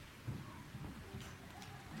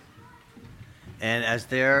And as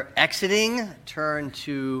they're exiting, turn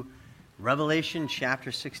to Revelation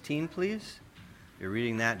chapter 16, please. You're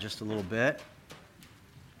reading that just a little bit.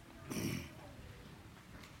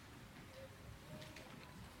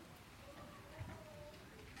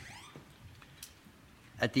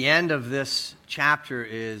 At the end of this chapter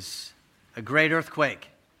is a great earthquake.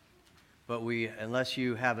 But unless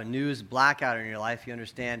you have a news blackout in your life, you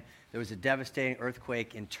understand there was a devastating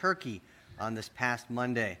earthquake in Turkey on this past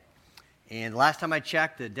Monday. And the last time I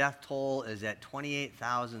checked, the death toll is at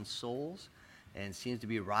 28,000 souls and seems to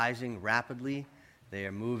be rising rapidly. They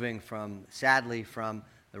are moving sadly, from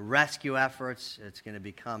the rescue efforts. It's going to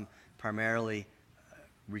become primarily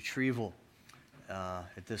retrieval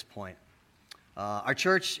at this point. Our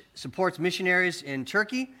church supports missionaries in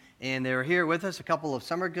Turkey, and they were here with us a couple of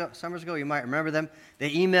summers ago. You might remember them.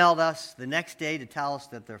 They emailed us the next day to tell us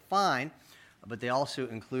that they're fine, but they also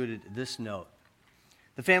included this note.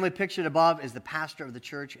 The family pictured above is the pastor of the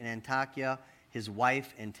church in Antakya, his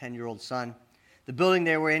wife, and 10-year-old son. The building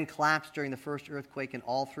they were in collapsed during the first earthquake, and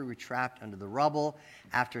all three were trapped under the rubble.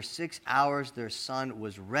 After 6 hours, their son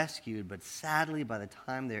was rescued, but sadly, by the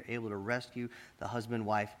time they were able to rescue the husband and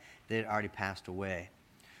wife, they had already passed away.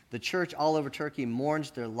 The church all over Turkey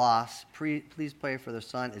mourns their loss. Please pray for their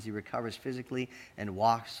son as he recovers physically and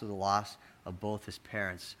walks through the loss of both his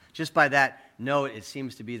parents. Just by that note, it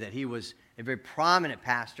seems to be that he was a very prominent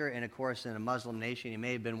pastor, and of course, in a Muslim nation, he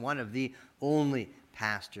may have been one of the only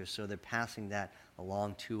pastors, so they're passing that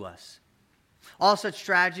along to us. All such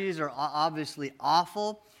tragedies are obviously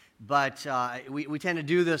awful, but we tend to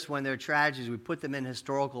do this when they're tragedies. We put them in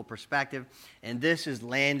historical perspective, and this is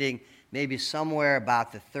landing maybe somewhere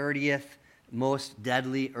about the 30th most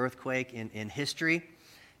deadly earthquake in history.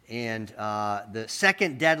 And the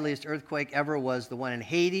second deadliest earthquake ever was the one in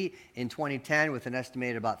Haiti in 2010 with an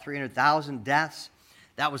estimated about 300,000 deaths.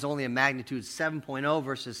 That was only a magnitude 7.0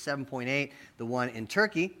 versus 7.8, the one in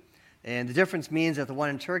Turkey. And the difference means that the one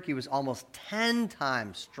in Turkey was almost 10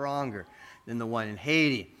 times stronger than the one in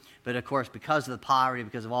Haiti. But of course, because of the poverty,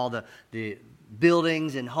 because of all the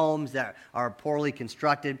buildings and homes that are poorly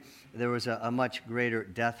constructed, there was a much greater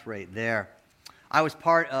death rate there. I was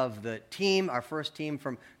part of the team, our first team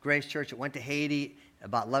from Grace Church that went to Haiti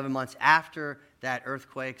about 11 months after that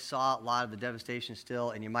earthquake, saw a lot of the devastation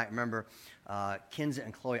still, and you might remember Kinza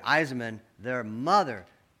and Chloe Eisenman, their mother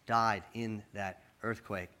died in that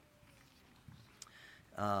earthquake.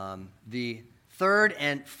 The third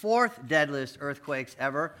and fourth deadliest earthquakes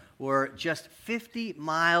ever were just 50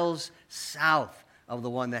 miles south of the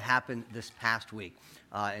one that happened this past week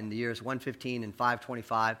in the years 115 and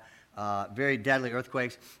 525. Very deadly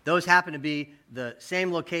earthquakes. Those happen to be the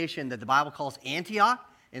same location that the Bible calls Antioch,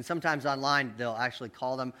 and sometimes online they'll actually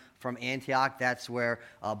call them from Antioch. That's where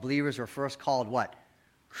believers were first called what?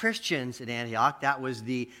 Christians at Antioch. That was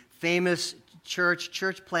the famous church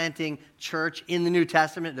planting church in the New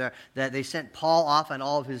Testament that they sent Paul off on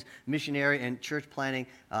all of his missionary and church planting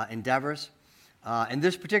endeavors. And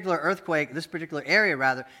this particular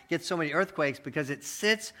area gets so many earthquakes because it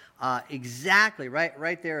sits exactly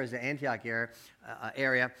right there is the Antioch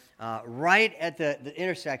area, right at the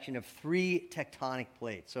intersection of three tectonic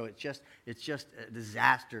plates. So it's just a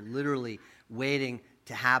disaster, literally waiting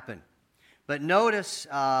to happen. But notice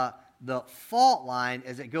the fault line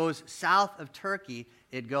as it goes south of Turkey.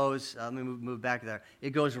 It goes. Let me move back there. It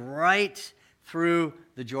goes right through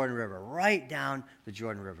the Jordan River, right down the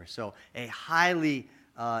Jordan River. So a highly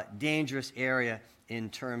dangerous area in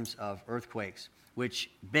terms of earthquakes, which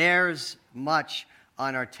bears much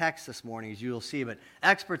on our text this morning, as you will see. But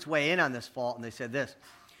experts weigh in on this fault, and they said this: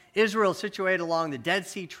 Israel is situated along the Dead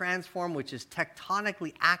Sea Transform, which is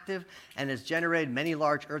tectonically active and has generated many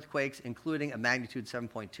large earthquakes, including a magnitude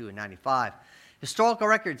 7.2 in 95. Historical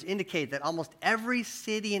records indicate that almost every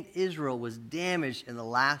city in Israel was damaged in the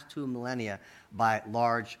last 2 millennia by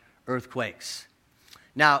large earthquakes.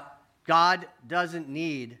 Now, God doesn't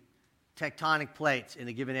need tectonic plates in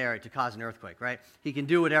a given area to cause an earthquake, right? He can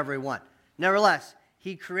do whatever he wants. Nevertheless,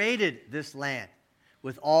 he created this land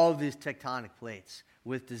with all of these tectonic plates,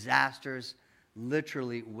 with disasters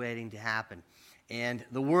literally waiting to happen. And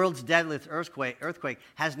the world's deadliest earthquake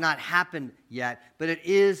has not happened yet, but it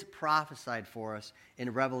is prophesied for us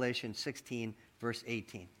in Revelation 16, verse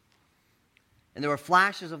 18. And there were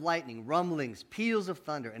flashes of lightning, rumblings, peals of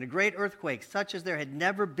thunder, and a great earthquake, such as there had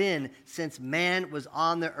never been since man was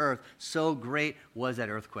on the earth. So great was that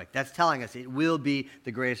earthquake. That's telling us it will be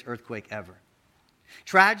the greatest earthquake ever.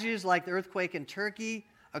 Tragedies like the earthquake in Turkey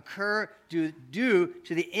occur due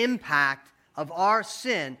to the impact of our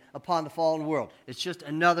sin upon the fallen world. It's just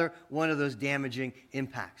another one of those damaging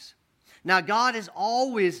impacts. Now, God is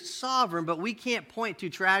always sovereign, but we can't point to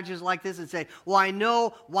tragedies like this and say, well, I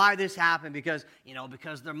know why this happened because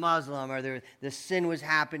they're Muslim or the sin was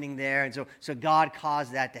happening there, and so God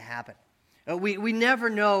caused that to happen. We never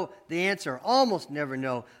know the answer, almost never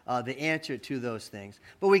know the answer to those things.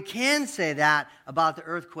 But we can say that about the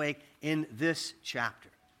earthquake in this chapter.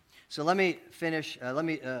 So let me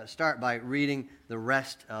start by reading the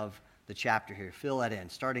rest of the chapter here. Fill that in,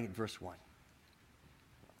 starting at verse 1.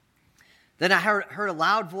 Then I heard a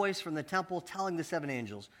loud voice from the temple telling the 7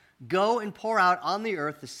 angels, "Go and pour out on the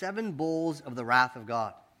earth the 7 bowls of the wrath of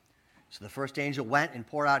God." So the first angel went and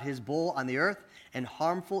poured out his bowl on the earth, and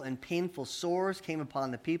harmful and painful sores came upon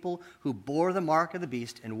the people who bore the mark of the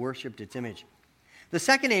beast and worshipped its image. The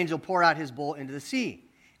second angel poured out his bowl into the sea,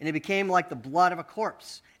 and it became like the blood of a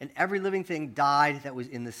corpse, and every living thing died that was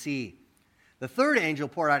in the sea. The third angel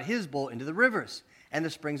poured out his bowl into the rivers and the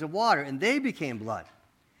springs of water, and they became blood.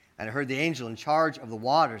 And I heard the angel in charge of the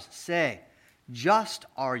waters say, "Just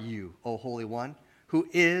are you, O Holy One, who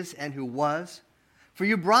is and who was, for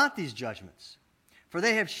you brought these judgments. For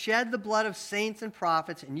they have shed the blood of saints and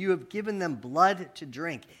prophets, and you have given them blood to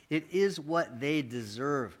drink. It is what they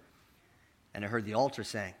deserve." And I heard the altar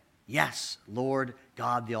saying, "Yes, Lord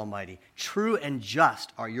God the Almighty, true and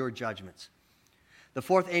just are your judgments." The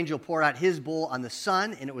fourth angel poured out his bowl on the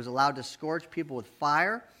sun, and it was allowed to scorch people with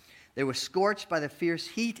fire. They were scorched by the fierce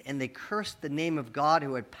heat, and they cursed the name of God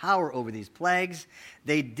who had power over these plagues.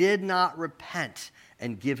 They did not repent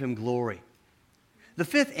and give him glory. The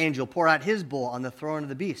fifth angel poured out his bowl on the throne of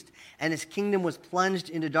the beast, and his kingdom was plunged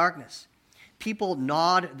into darkness. People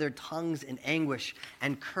gnawed their tongues in anguish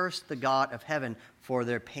and cursed the God of heaven for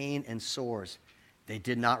their pain and sores. They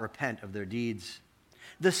did not repent of their deeds.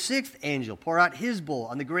 The sixth angel poured out his bowl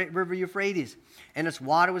on the great river Euphrates, and its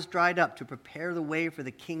water was dried up to prepare the way for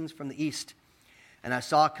the kings from the east. And I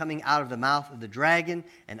saw coming out of the mouth of the dragon,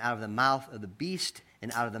 and out of the mouth of the beast,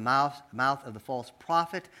 and out of the mouth of the false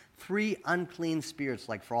prophet, 3 unclean spirits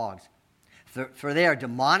like frogs. For they are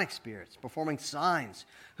demonic spirits, performing signs,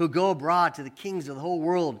 who go abroad to the kings of the whole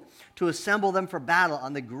world to assemble them for battle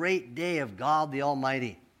on the great day of God the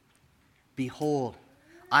Almighty. Behold,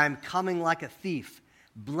 I am coming like a thief.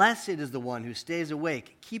 Blessed is the one who stays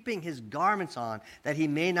awake, keeping his garments on, that he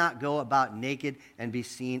may not go about naked and be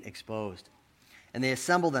seen exposed. And they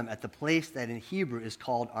assemble them at the place that in Hebrew is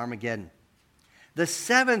called Armageddon. The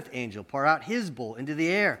seventh angel poured out his bowl into the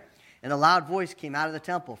air, and a loud voice came out of the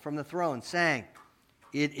temple from the throne, saying,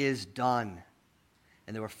 "It is done."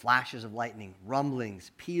 And there were flashes of lightning,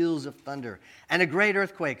 rumblings, peals of thunder, and a great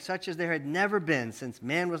earthquake, such as there had never been since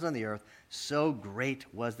man was on the earth. So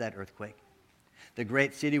great was that earthquake. The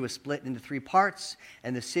great city was split into 3 parts,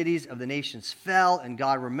 and the cities of the nations fell, and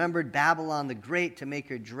God remembered Babylon the Great to make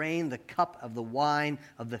her drain the cup of the wine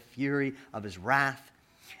of the fury of his wrath.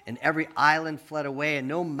 And every island fled away, and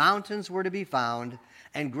no mountains were to be found,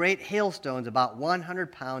 and great hailstones, about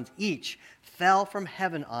 100 pounds each, fell from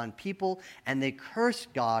heaven on people, and they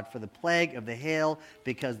cursed God for the plague of the hail,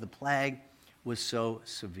 because the plague was so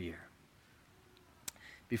severe.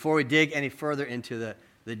 Before we dig any further into the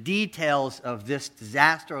details of this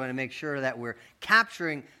disaster, I want to make sure that we're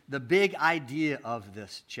capturing the big idea of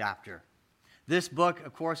this chapter. This book,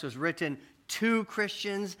 of course, was written to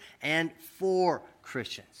Christians and for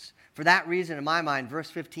Christians. For that reason, in my mind, verse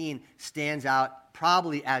 15 stands out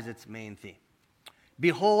probably as its main theme.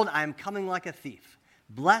 "Behold, I am coming like a thief.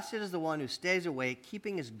 Blessed is the one who stays awake,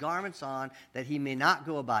 keeping his garments on, that he may not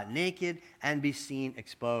go about naked and be seen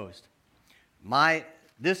exposed."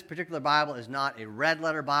 This particular Bible is not a red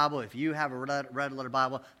letter Bible. If you have a red letter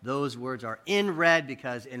Bible, those words are in red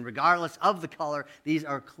because, regardless of the color, these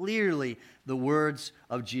are clearly the words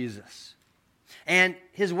of Jesus. And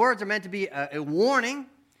his words are meant to be a warning,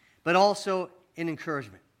 but also an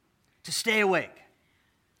encouragement to stay awake.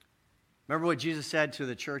 Remember what Jesus said to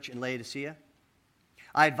the church in Laodicea?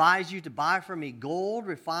 "I advise you to buy from me gold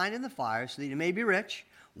refined in the fire so that you may be rich,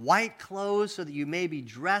 white clothes so that you may be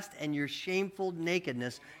dressed and your shameful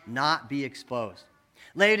nakedness not be exposed."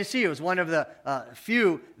 Laodicea was one of the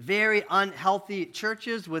few very unhealthy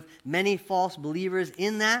churches with many false believers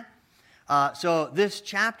in that. So this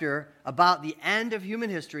chapter about the end of human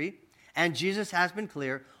history, and Jesus has been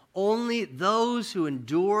clear, only those who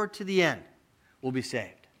endure to the end will be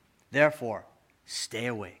saved. Therefore, stay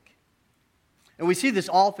awake. And we see this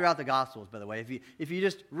all throughout the Gospels, by the way. If you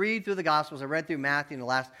just read through the Gospels, I read through Matthew in the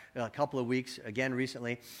last couple of weeks, again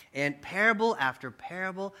recently, and parable after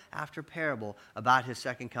parable after parable about his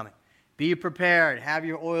second coming. Be prepared, have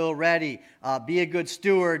your oil ready, be a good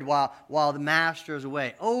steward while the master is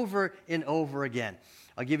away, over and over again.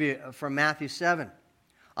 I'll give you from Matthew 7.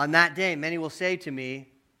 On that day, many will say to me,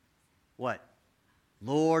 what?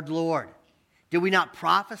 Lord, Lord, did we not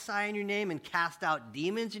prophesy in your name and cast out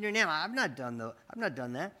demons in your name? I've not done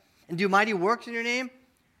that. And do mighty works in your name?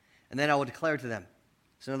 And then I will declare to them.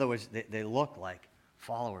 So in other words, they look like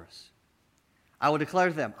followers. I will declare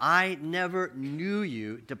to them, I never knew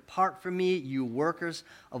you. Depart from me, you workers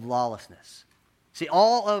of lawlessness. See,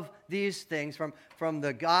 all of these things from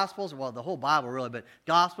the Gospels, well, the whole Bible really, but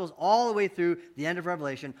Gospels all the way through the end of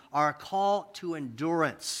Revelation are a call to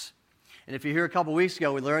endurance. And if you're here a couple weeks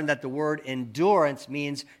ago, we learned that the word endurance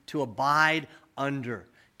means to abide under.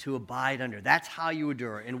 To abide under. That's how you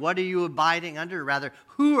endure. And what are you abiding under? Rather,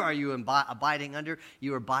 who are you abiding under?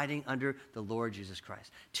 You are abiding under the Lord Jesus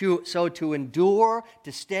Christ. So to endure,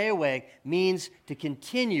 to stay awake, means to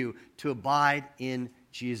continue to abide in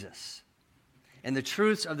Jesus. And the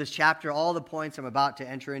truths of this chapter, all the points I'm about to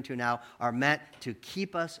enter into now, are meant to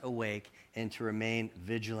keep us awake and to remain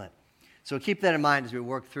vigilant. So keep that in mind as we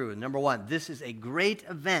work through. Number one, this is a great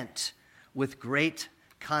event with great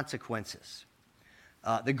consequences.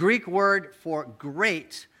 The Greek word for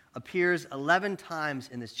great appears 11 times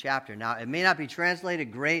in this chapter. Now, it may not be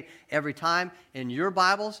translated great every time in your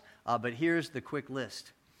Bibles, but here's the quick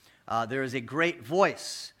list. There is a great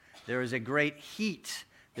voice. There is a great heat.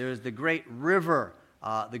 There is the great river,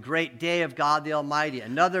 the great day of God the Almighty,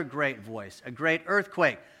 another great voice, a great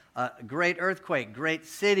earthquake, great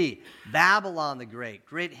city, Babylon the Great,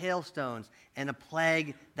 great hailstones, and a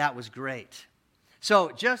plague that was great.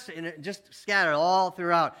 So just scattered all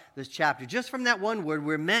throughout this chapter, just from that one word,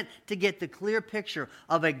 we're meant to get the clear picture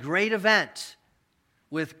of a great event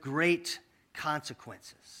with great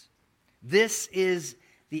consequences. This is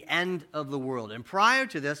the end of the world. And prior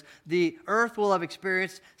to this, the earth will have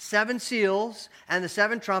experienced 7 seals and the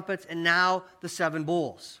 7 trumpets and now the 7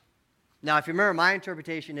 bowls. Now, if you remember, my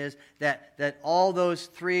interpretation is that all those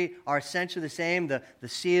 3 are essentially the same, the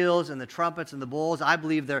seals and the trumpets and the bowls. I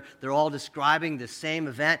believe they're all describing the same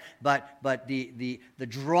event, but the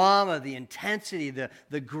drama, the intensity,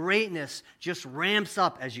 the greatness just ramps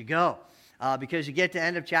up as you go. Because you get to the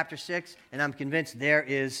end of chapter 6, and I'm convinced there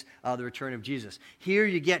is the return of Jesus. Here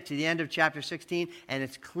you get to the end of chapter 16, and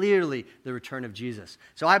it's clearly the return of Jesus.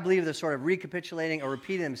 So I believe they're sort of recapitulating or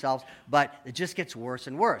repeating themselves, but it just gets worse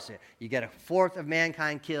and worse. You get a fourth of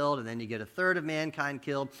mankind killed, and then you get a third of mankind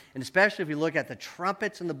killed. And especially if you look at the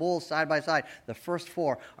trumpets and the bowls side by side, the first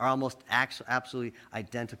 4 are almost absolutely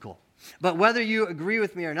identical. But whether you agree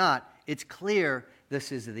with me or not, it's clear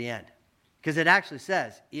this is the end. Because it actually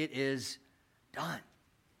says, it is done.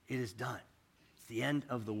 It is done. It's the end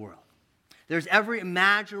of the world. There's every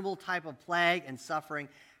imaginable type of plague and suffering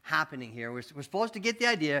happening here. We're supposed to get the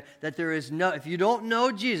idea that there is if you don't know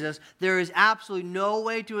Jesus, there is absolutely no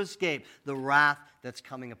way to escape the wrath that's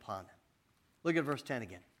coming upon them. Look at verse 10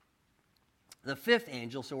 again. The 5th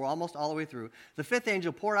angel, so we're almost all the way through, the 5th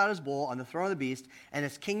angel poured out his bowl on the throne of the beast, and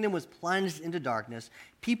his kingdom was plunged into darkness.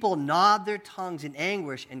 People gnawed their tongues in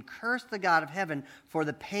anguish and cursed the God of heaven for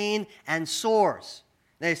the pain and sores.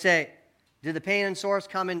 They say, did the pain and sores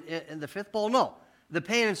come in the 5th bowl? No. The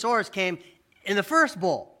pain and sores came in the 1st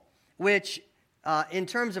bowl, which in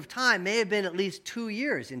terms of time may have been at least 2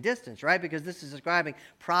 years in distance, right? Because this is describing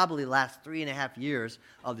probably the last 3.5 years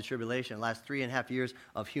of the tribulation, last 3.5 years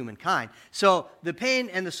of humankind. So the pain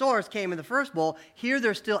and the sores came in the 1st bowl. Here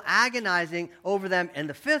they're still agonizing over them in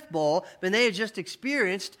the 5th bowl, but they had just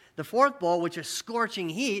experienced the 4th bowl, which is scorching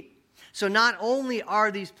heat. So not only are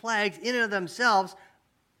these plagues in and of themselves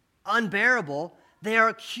unbearable, they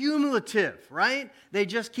are cumulative, right? They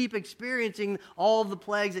just keep experiencing all of the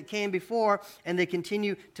plagues that came before, and they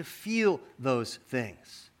continue to feel those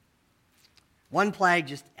things. One plague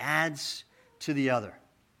just adds to the other.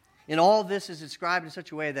 And all this is described in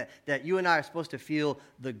such a way that you and I are supposed to feel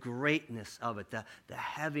the greatness of it, the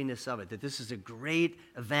heaviness of it, that this is a great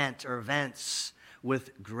event or events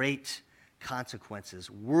with great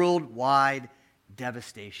consequences, worldwide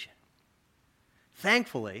devastation.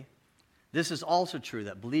 Thankfully, this is also true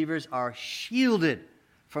that believers are shielded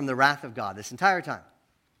from the wrath of God this entire time.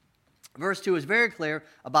 Verse 2 is very clear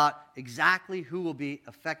about exactly who will be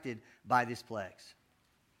affected by these plagues.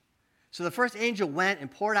 So the first angel went and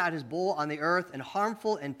poured out his bowl on the earth, and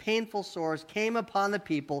harmful and painful sores came upon the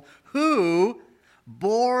people who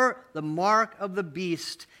bore the mark of the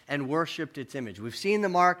beast and worshipped its image. We've seen the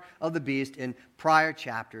mark of the beast in prior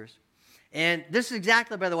chapters. And this is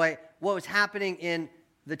exactly, by the way, what was happening in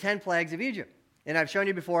the 10 plagues of Egypt. And I've shown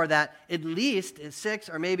you before that at least 6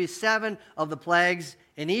 or maybe 7 of the plagues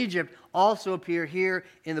in Egypt also appear here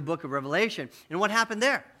in the book of Revelation. And what happened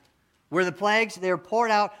there? Where the plagues, they were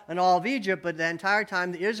poured out on all of Egypt, but the entire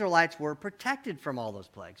time the Israelites were protected from all those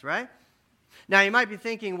plagues, right? Now, you might be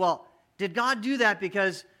thinking, well, did God do that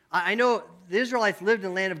because I know the Israelites lived in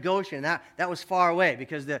the land of Goshen. That was far away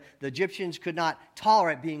because the Egyptians could not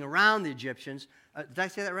tolerate being around the Egyptians. Did I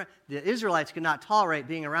say that right? The Israelites could not tolerate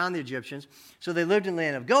being around the Egyptians, so they lived in the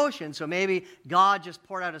land of Goshen. So maybe God just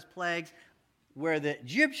poured out his plagues where the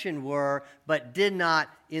Egyptians were, but did not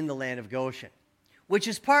in the land of Goshen, which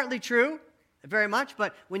is partly true, very much,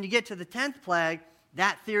 but when you get to the 10th plague,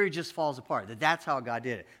 that theory just falls apart, that's how God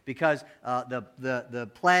did it, because the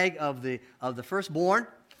plague of the firstborn,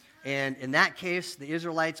 and in that case, the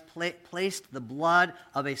Israelites placed the blood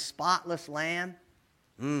of a spotless lamb.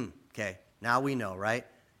 Okay, now we know, right?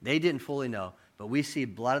 They didn't fully know, but we see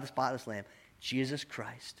blood of the spotless lamb, Jesus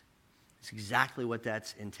Christ. It's exactly what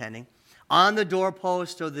that's intending. On the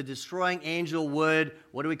doorpost, so the destroying angel would,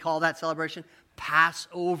 what do we call that celebration? Pass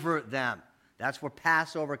over them. That's where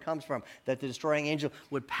Passover comes from, that the destroying angel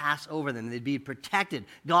would pass over them. They'd be protected.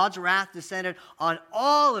 God's wrath descended on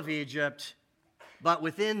all of Egypt, but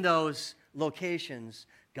within those locations,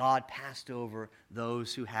 God passed over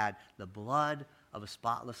those who had the blood of a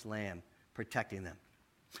spotless lamb protecting them.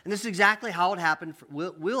 And this is exactly how it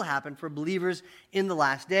will happen for believers in the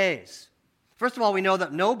last days. First of all, we know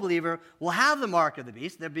that no believer will have the mark of the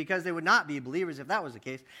beast because they would not be believers if that was the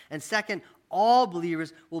case. And second, all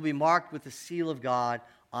believers will be marked with the seal of God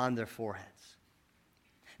on their foreheads.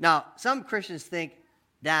 Now, some Christians think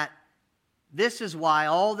that this is why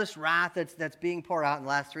all this wrath that's being poured out in the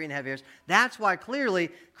last 3.5 years, that's why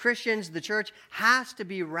clearly Christians, the church, has to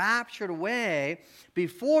be raptured away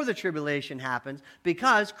before the tribulation happens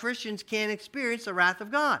because Christians can't experience the wrath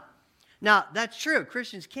of God. Now, that's true.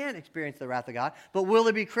 Christians can experience the wrath of God, but will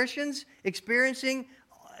there be Christians experiencing,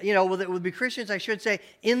 will there be Christians, I should say,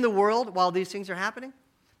 in the world while these things are happening?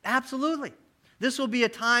 Absolutely. This will be a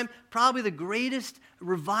time, probably the greatest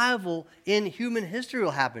revival in human history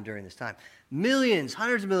will happen during this time. Millions,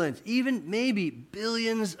 hundreds of millions, even maybe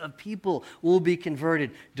billions of people will be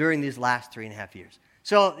converted during these last 3.5 years.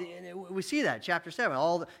 So we see that, chapter 7,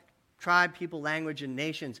 all the tribe, people, language, and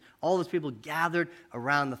nations, all those people gathered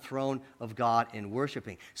around the throne of God in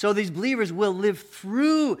worshiping. So these believers will live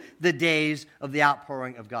through the days of the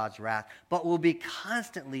outpouring of God's wrath, but will be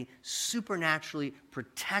constantly supernaturally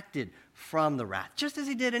protected from the wrath, just as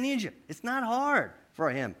he did in Egypt. It's not hard for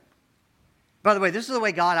him. By the way, this is the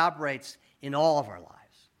way God operates in all of our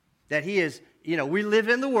lives. That he is, we live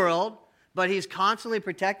in the world, but he's constantly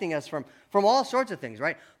protecting us from all sorts of things,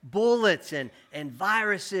 right? Bullets and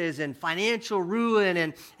viruses and financial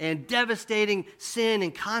ruin and devastating sin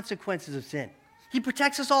and consequences of sin. He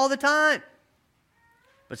protects us all the time.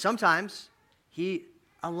 But sometimes he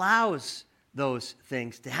allows those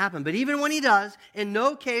things to happen. But even when he does, in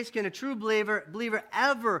no case can a true believer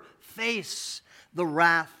ever face the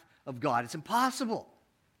wrath of God. It's impossible.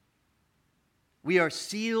 We are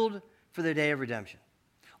sealed for the day of redemption.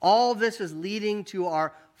 All this is leading to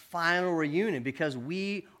our final reunion because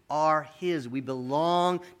we are his. We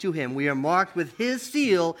belong to him. We are marked with his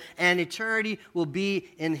seal, and eternity will be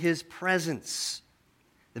in his presence.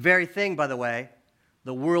 The very thing, by the way,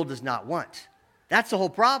 the world does not want. That's the whole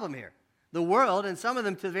problem here. The world, and some of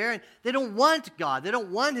them to the very end, they don't want God. They don't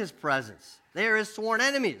want his presence. They are his sworn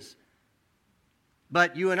enemies.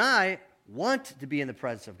 But you and I want to be in the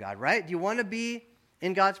presence of God, right? Do you want to be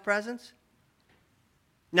in God's presence?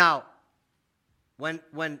 Now,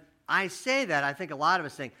 when I say that, I think a lot of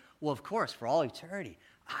us think, well, of course, for all eternity,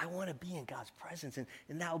 I want to be in God's presence, and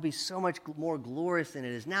that will be so much more glorious than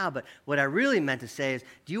it is now. But what I really meant to say is,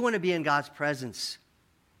 do you want to be in God's presence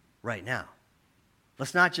right now?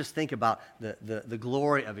 Let's not just think about the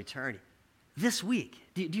glory of eternity. This week,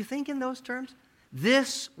 do you think in those terms?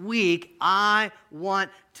 This week, I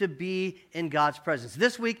want to be in God's presence.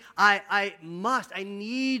 This week, I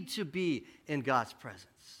need to be in God's presence.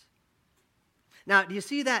 Now, do you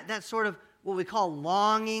see that sort of what we call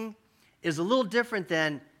longing is a little different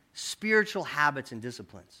than spiritual habits and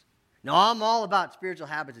disciplines? Now, I'm all about spiritual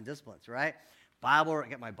habits and disciplines, right? I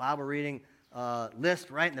got my Bible reading list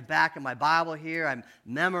right in the back of my Bible here. I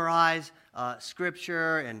memorize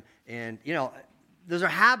Scripture, and those are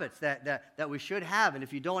habits that we should have. And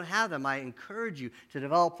if you don't have them, I encourage you to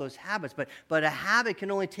develop those habits. But a habit can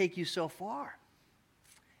only take you so far.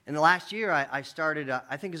 In the last year, I started,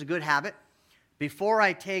 I think it's a good habit. Before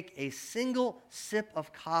I take a single sip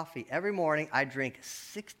of coffee every morning, I drink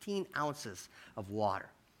 16 ounces of water.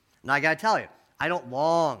 Now, I got to tell you, I don't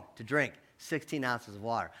long to drink 16 ounces of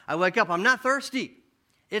water. I wake up, I'm not thirsty.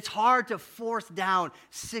 It's hard to force down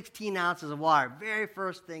 16 ounces of water very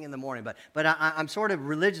first thing in the morning. But I'm sort of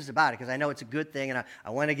religious about it because I know it's a good thing and I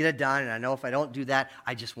want to get it done. And I know if I don't do that,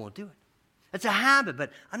 I just won't do it. It's a habit,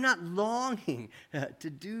 but I'm not longing to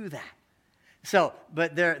do that.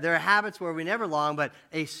 But there are habits where we never long, but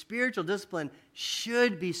a spiritual discipline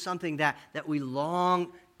should be something that we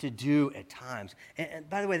long to do at times. And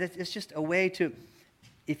by the way, it's just a way to,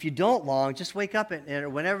 if you don't long, just wake up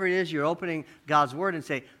and whenever it is you're opening God's Word and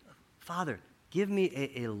say, Father, give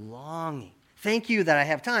me a longing. Thank you that I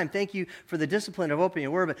have time. Thank you for the discipline of opening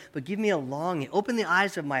your Word, but give me a longing. Open the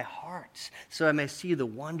eyes of my heart so I may see the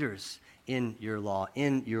wonders in your law,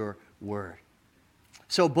 in your Word.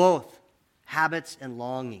 So both habits and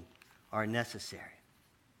longing are necessary.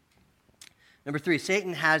 Number 3,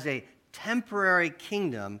 Satan has a temporary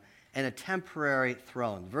kingdom and a temporary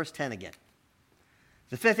throne. Verse 10 again.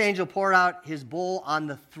 The fifth angel poured out his bowl on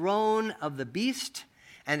the throne of the beast,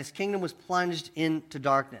 and his kingdom was plunged into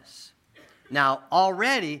darkness. Now,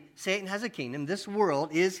 already, Satan has a kingdom. This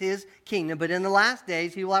world is his kingdom, but in the last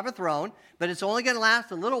days, he will have a throne, but it's only going to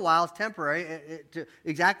last a little while. It's temporary,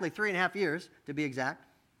 exactly 3.5 years, to be exact.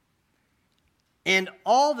 And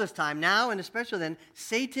all this time, now and especially then,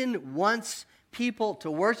 Satan wants people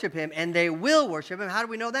to worship him, and they will worship him. How do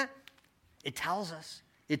we know that? It tells us.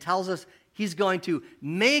 It tells us he's going to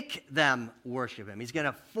make them worship him. He's going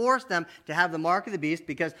to force them to have the mark of the beast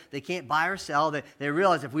because they can't buy or sell. They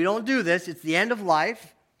realize if we don't do this, it's the end of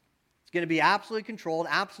life. It's going to be absolutely controlled,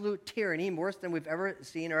 absolute tyranny, worse than we've ever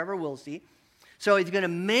seen or ever will see. So he's going to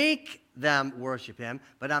make them worship him,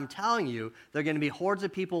 but I'm telling you, there are going to be hordes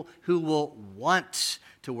of people who will want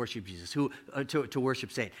to worship Jesus, who to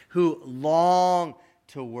worship Satan, who long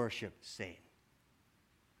to worship Satan.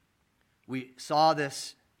 We saw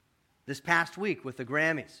this past week with the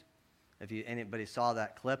Grammys. If anybody saw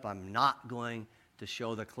that clip, I'm not going to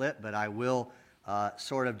show the clip, but I will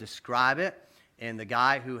sort of describe it. And the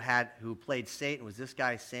guy who played Satan was this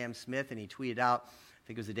guy, Sam Smith, and he tweeted out, I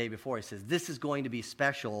think it was the day before, he says, "This is going to be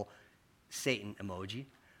special," Satan emoji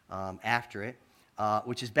after it,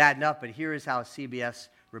 which is bad enough, but here is how CBS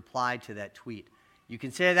replied to that tweet. "You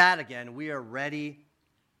can say that again. We are ready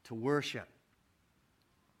to worship."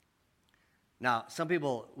 Now, some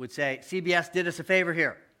people would say, CBS did us a favor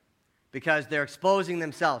here because they're exposing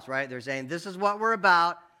themselves, right? They're saying, this is what we're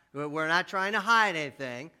about. We're not trying to hide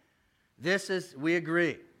anything. We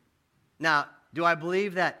agree. Now, do I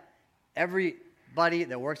believe that everybody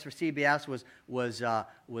that works for CBS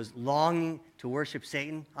was longing to worship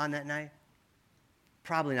Satan on that night?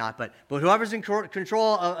 Probably not, but whoever's in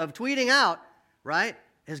control of tweeting out, right,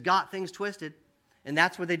 has got things twisted. And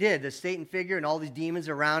that's what they did. The Satan figure and all these demons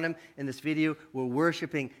around him in this video were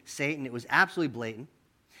worshiping Satan. It was absolutely blatant.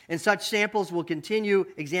 And such examples will continue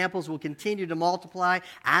to multiply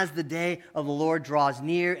as the day of the Lord draws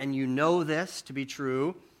near, and you know this to be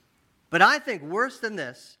true. But I think worse than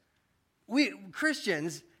this, we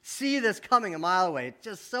Christians see this coming a mile away. It's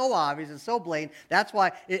just so obvious, it's so blatant. That's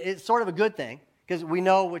why it's sort of a good thing, because we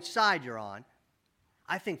know which side you're on.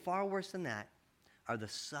 I think far worse than that are the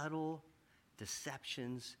subtle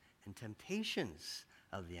deceptions and temptations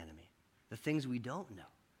of the enemy. The things we don't know,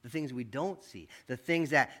 the things we don't see, the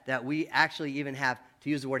things that we actually even have,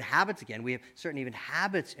 to use the word habits again, we have certain even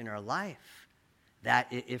habits in our life that,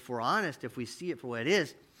 if we're honest, if we see it for what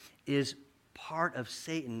it is part of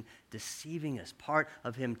Satan deceiving us, part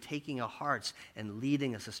of him taking our hearts and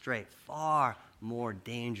leading us astray, far more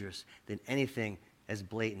dangerous than anything as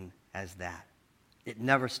blatant as that. It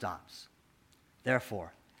never stops.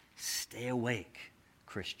 Therefore, stay awake,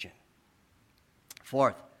 Christian.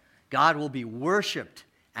 Fourth, God will be worshiped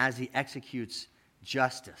as he executes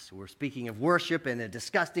justice. We're speaking of worship in a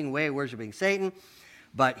disgusting way, worshiping Satan.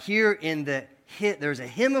 But here there's a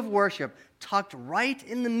hymn of worship tucked right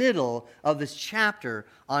in the middle of this chapter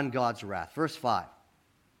on God's wrath. Verse 5.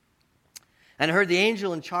 "And I heard the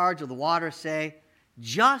angel in charge of the water say,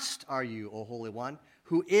 'Just are you, O Holy One,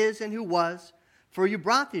 who is and who was, for you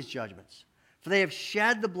brought these judgments. For they have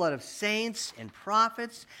shed the blood of saints and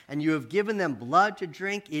prophets, and you have given them blood to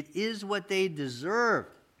drink. It is what they deserve.'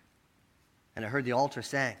 And I heard the altar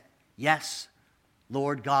saying, 'Yes,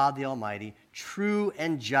 Lord God the Almighty, true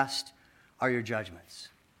and just are your judgments.'"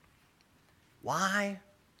 Why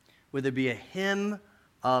would there be a hymn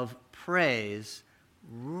of praise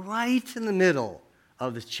right in the middle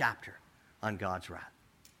of this chapter on God's wrath?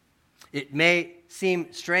 It may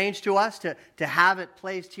seem strange to us to have it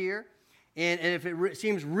placed here. And if it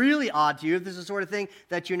seems really odd to you, if this is the sort of thing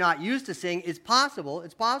that you're not used to seeing, it's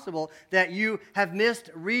possible that you have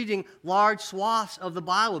missed reading large swaths of the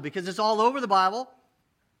Bible because it's all over the Bible.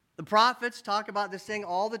 The prophets talk about this thing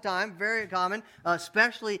all the time, very common,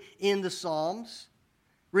 especially in the Psalms.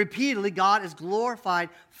 Repeatedly, God is glorified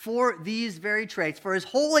for these very traits, for his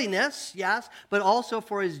holiness, yes, but also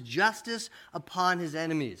for his justice upon his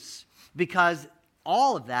enemies, because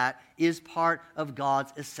all of that is part of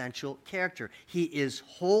God's essential character. He is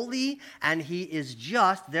holy and he is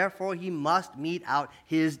just, therefore he must mete out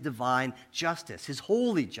his divine justice, his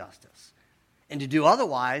holy justice. And to do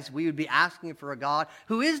otherwise, we would be asking for a God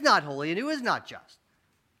who is not holy and who is not just.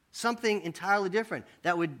 Something entirely different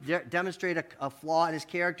that would demonstrate a flaw in his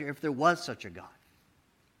character if there was such a God.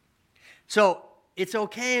 So it's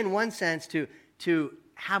okay in one sense to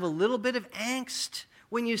have a little bit of angst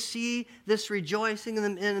when you see this rejoicing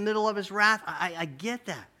in the middle of his wrath. I get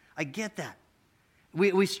that. I get that.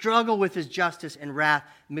 We struggle with his justice and wrath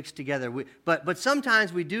mixed together. But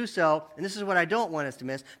sometimes we do so, and this is what I don't want us to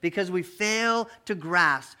miss, because we fail to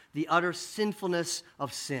grasp the utter sinfulness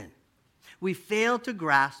of sin. We fail to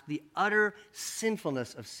grasp the utter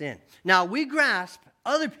sinfulness of sin. Now, we grasp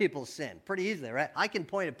other people's sin pretty easily, right? I can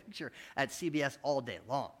point a picture at CBS all day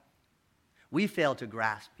long. We fail to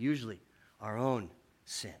grasp, usually, our own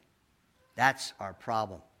sin. That's our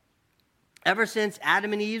problem. Ever since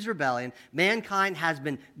Adam and Eve's rebellion, mankind has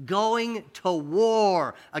been going to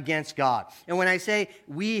war against God. And when I say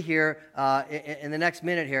we here, in the next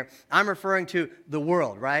minute here, I'm referring to the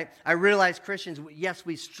world, right? I realize Christians, yes,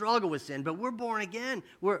 we struggle with sin, but we're born again.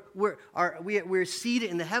 We're seated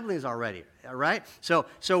in the heavenlies already, all right? So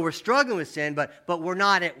we're struggling with sin, but we're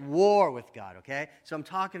not at war with God, okay? So I'm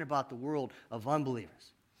talking about the world of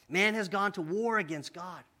unbelievers. Man has gone to war against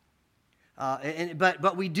God.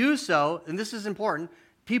 But we do so, and this is important,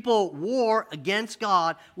 people war against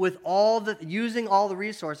God with using all the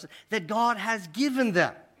resources that God has given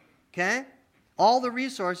them, okay? All the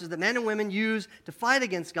resources that men and women use to fight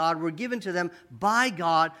against God were given to them by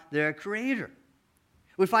God, their Creator.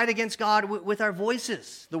 We fight against God with our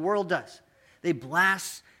voices, the world does. They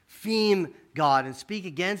blaspheme God and speak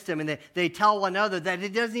against him, and they tell one another that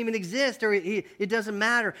it doesn't even exist or it doesn't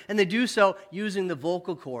matter, and they do so using the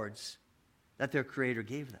vocal cords that their Creator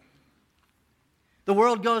gave them. The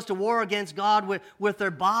world goes to war against God with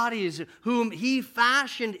their bodies, whom he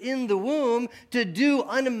fashioned in the womb to do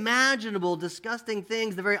unimaginable, disgusting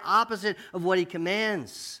things, the very opposite of what he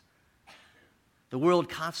commands. The world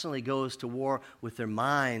constantly goes to war with their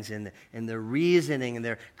minds and their reasoning and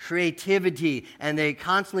their creativity, and they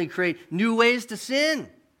constantly create new ways to sin,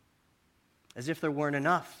 as if there weren't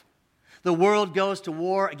enough. The world goes to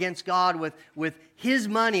war against God with his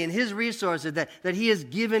money and his resources that he has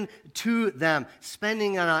given to them,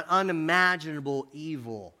 spending on unimaginable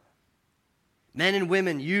evil. Men and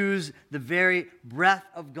women use the very breath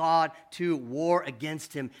of God to war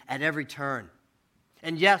against him at every turn.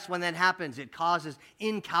 And yes, when that happens, it causes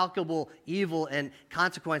incalculable evil and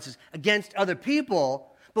consequences against other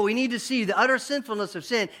people. But we need to see the utter sinfulness of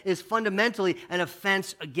sin is fundamentally an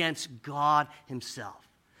offense against God himself.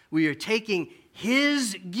 We are taking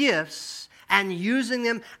his gifts and using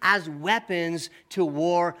them as weapons to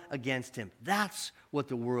war against him. That's what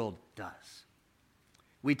the world does.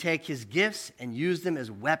 We take his gifts and use them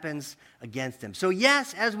as weapons against him. So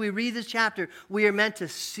yes, as we read this chapter, we are meant to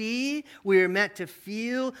see, we are meant to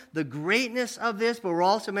feel the greatness of this, but we're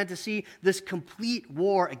also meant to see this complete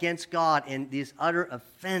war against God and this utter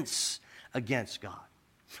offense against God.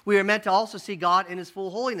 We are meant to also see God in his full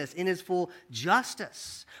holiness, in his full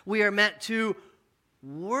justice. We are meant to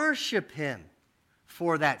worship him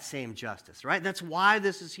for that same justice, right? That's why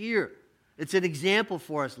this is here. It's an example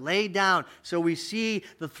for us laid down so we see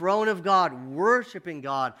the throne of God, worshiping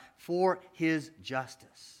God for his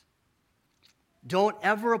justice. Don't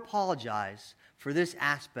ever apologize for this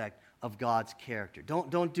aspect of God's character.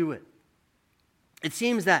 Don't do it. It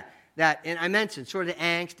seems that, and I mentioned sort of the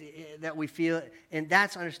angst that we feel, and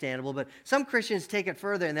that's understandable, but some Christians take it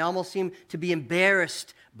further, and they almost seem to be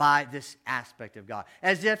embarrassed by this aspect of God.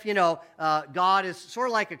 As if, God is sort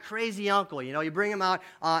of like a crazy uncle. You bring him out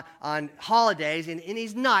on holidays, and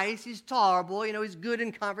he's nice, he's tolerable, he's good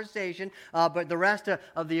in conversation, but the rest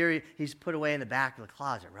of the year, he's put away in the back of the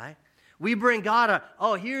closet, right? We bring God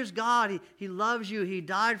here's God, he loves you, he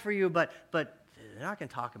died for you, but they're not going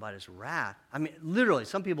to talk about his wrath. I mean, literally,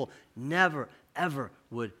 some people never, ever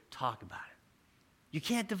would talk about it. You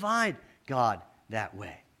can't divide God that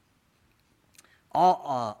way.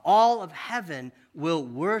 All of heaven will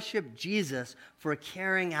worship Jesus for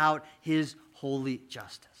carrying out his holy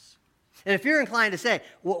justice. And if you're inclined to say,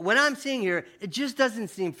 well, what I'm seeing here, it just doesn't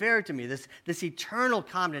seem fair to me, this eternal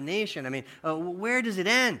condemnation. I mean, where does it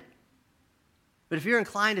end? But if you're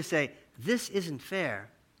inclined to say, this isn't fair,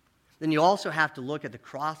 then you also have to look at the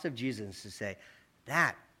cross of Jesus to say,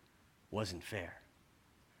 that wasn't fair.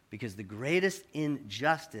 Because the greatest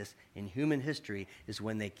injustice in human history is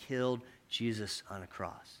when they killed Jesus on a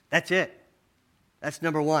cross. That's it. That's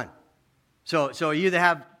number one. So you either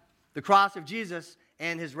have the cross of Jesus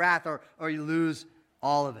and his wrath, or you lose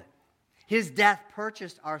all of it. His death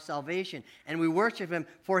purchased our salvation, and we worship him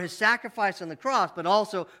for his sacrifice on the cross, but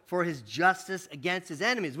also for his justice against his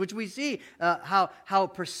enemies, which we see how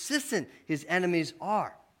persistent his enemies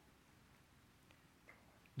are.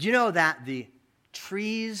 Do you know that the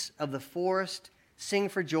trees of the forest sing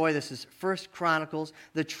for joy? This is 1 Chronicles.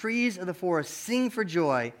 The trees of the forest sing for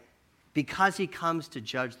joy because he comes to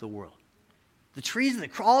judge the world. The trees,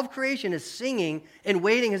 all of creation is singing and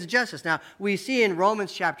waiting his justice. Now, we see in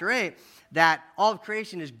Romans chapter 8 that all of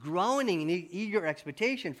creation is groaning in eager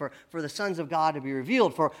expectation for the sons of God to be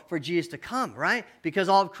revealed, for Jesus to come, right? Because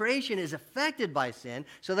all of creation is affected by sin,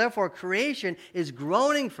 so therefore creation is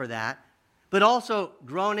groaning for that, but also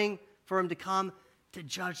groaning for him to come to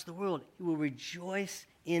judge the world. He will rejoice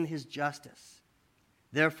in his justice.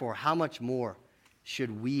 Therefore, how much more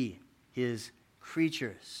should we, his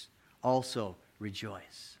creatures, also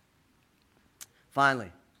rejoice?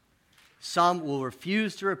 Finally, some will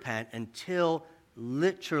refuse to repent until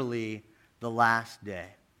literally the last day.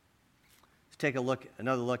 Let's take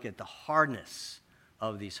another look at the hardness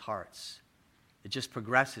of these hearts. It just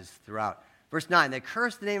progresses throughout. Verse 9, they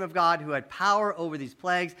cursed the name of God who had power over these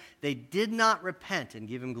plagues. They did not repent and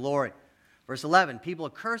give him glory. Verse 11, people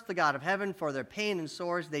cursed the God of heaven for their pain and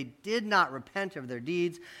sores. They did not repent of their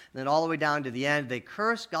deeds. And then all the way down to the end, they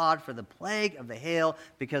cursed God for the plague of the hail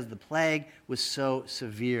because the plague was so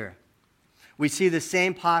severe. We see the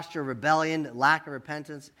same posture of rebellion, lack of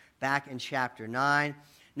repentance back in chapter 9.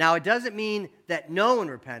 Now, it doesn't mean that no one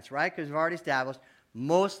repents, right? Because we've already established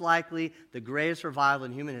most likely the greatest revival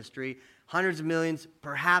in human history, hundreds of millions,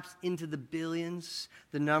 perhaps into the billions,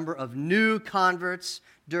 the number of new converts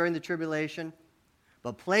during the tribulation.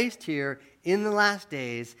 But placed here in the last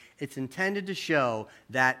days, it's intended to show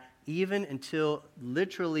that even until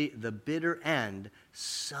literally the bitter end,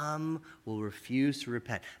 some will refuse to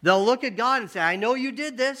repent. They'll look at God and say, I know you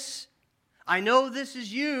did this. I know this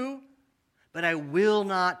is you, but I will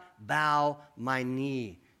not bow my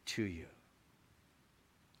knee to you.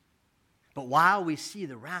 But while we see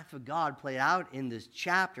the wrath of God play out in this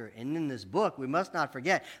chapter and in this book, we must not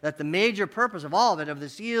forget that the major purpose of all of it, of the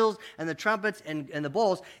seals and the trumpets and the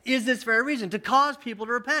bowls, is this very reason, to cause people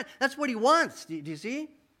to repent. That's what he wants. Do you see?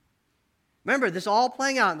 Remember, this all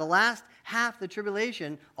playing out in the last half of the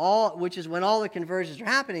tribulation, which is when all the conversions are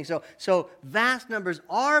happening. So vast numbers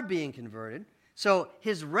are being converted. So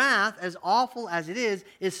his wrath, as awful as it is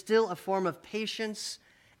still a form of patience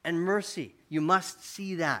and mercy. You must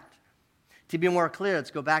see that. To be more clear,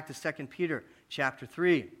 let's go back to 2 Peter chapter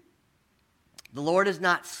 3. The Lord is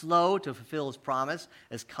not slow to fulfill his promise,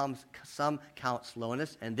 as some count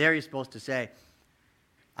slowness. And there you're supposed to say,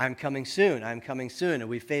 I'm coming soon, I'm coming soon. And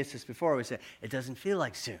we faced this before. We say, it doesn't feel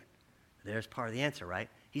like soon. There's part of the answer, right?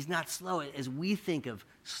 He's not slow as we think of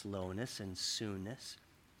slowness and soonness.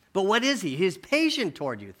 But what is he? He's patient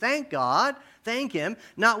toward you. Thank God, thank him,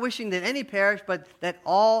 not wishing that any perish, but that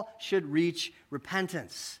all should reach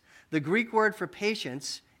repentance. The Greek word for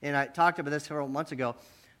patience, and I talked about this several months ago,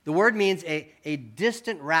 the word means a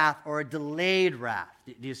distant wrath or a delayed wrath.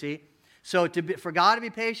 Do you see? So for God to be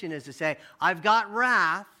patient is to say, I've got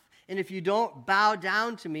wrath, and if you don't bow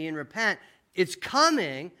down to me and repent, it's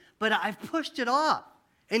coming, but I've pushed it off.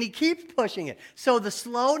 And he keeps pushing it. So the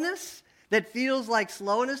slowness that feels like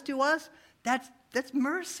slowness to us, that's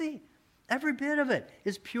mercy. Every bit of it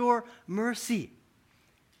is pure mercy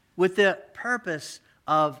with the purpose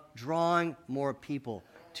of drawing more people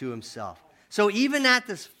to himself. So even at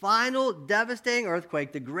this final devastating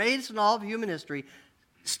earthquake, the greatest in all of human history,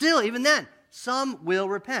 still, even then, some will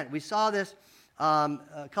repent. We saw this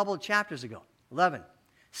a couple of chapters ago, 11.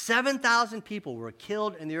 7,000 people were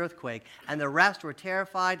killed in the earthquake, and the rest were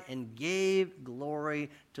terrified and gave glory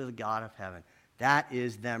to the God of heaven. That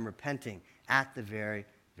is them repenting at the very,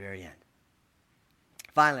 very end.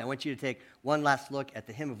 Finally, I want you to take one last look at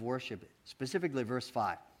the hymn of worship, specifically verse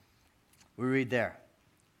 5. We read there,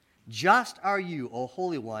 just are you, O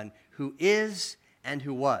Holy One, who is and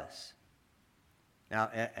who was. Now,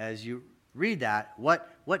 as you read that,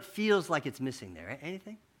 what feels like it's missing there?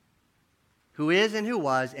 Anything? Who is and who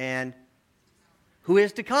was and who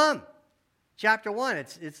is to come. Chapter 1,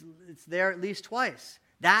 it's there at least twice.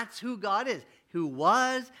 That's who God is, who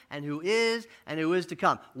was and who is to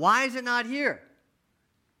come. Why is it not here?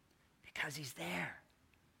 Because he's there.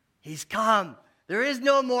 He's come. There is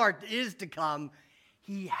no more is to come.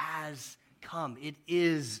 he has come. It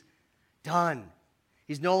is done.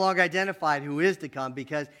 He's no longer identified who is to come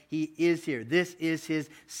because he is here. This is his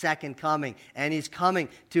second coming. And he's coming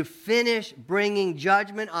to finish bringing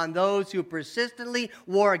judgment on those who persistently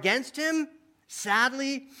war against him,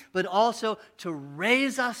 sadly, but also to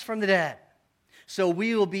raise us from the dead. So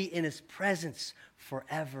we will be in his presence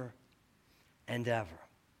forever and ever.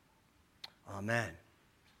 Amen.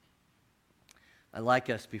 I'd like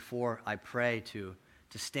us, before I pray, to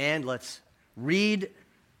stand. Let's read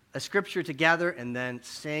a scripture together and then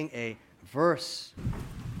sing a verse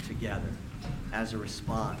together as a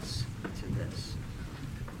response to this.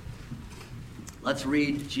 Let's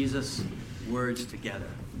read Jesus' words together.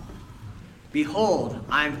 Behold,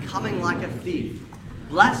 I am coming like a thief.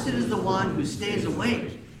 Blessed is the one who stays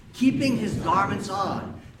awake, keeping his garments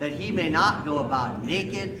on, that he may not go about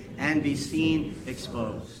naked and be seen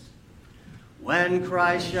exposed. When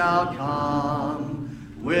Christ shall come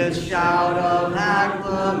with shout of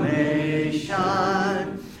acclamation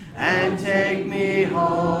and take me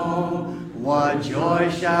home, what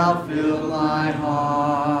joy shall fill my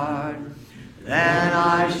heart? Then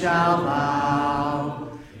I shall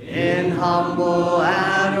bow in humble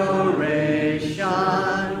adoration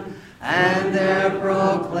and there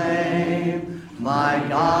proclaim, my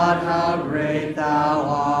God, how great thou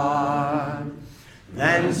art.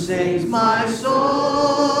 Then sings my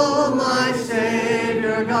soul, my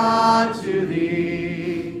Savior God, to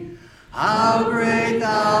thee. How great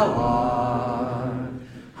thou art,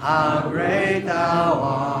 how great thou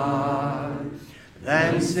art.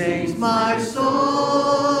 Then sings my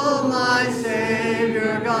soul, my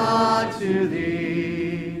Savior God, to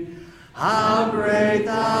thee. How great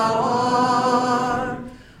thou art,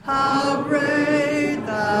 how great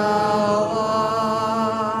thou art.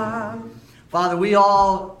 Father, we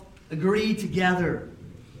all agree together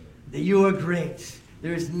that you are great.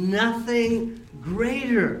 There is nothing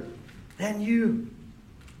greater than you.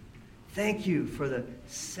 Thank you for the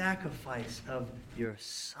sacrifice of your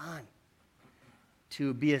Son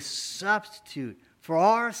to be a substitute for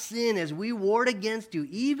our sin as we warred against you,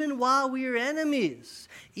 even while we were enemies,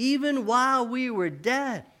 even while we were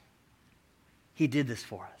dead. He did this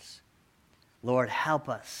for us. Lord, help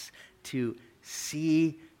us to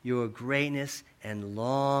see your greatness and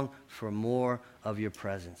long for more of your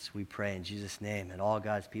presence. We pray in Jesus' name. And all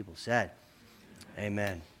God's people said,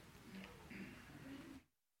 amen.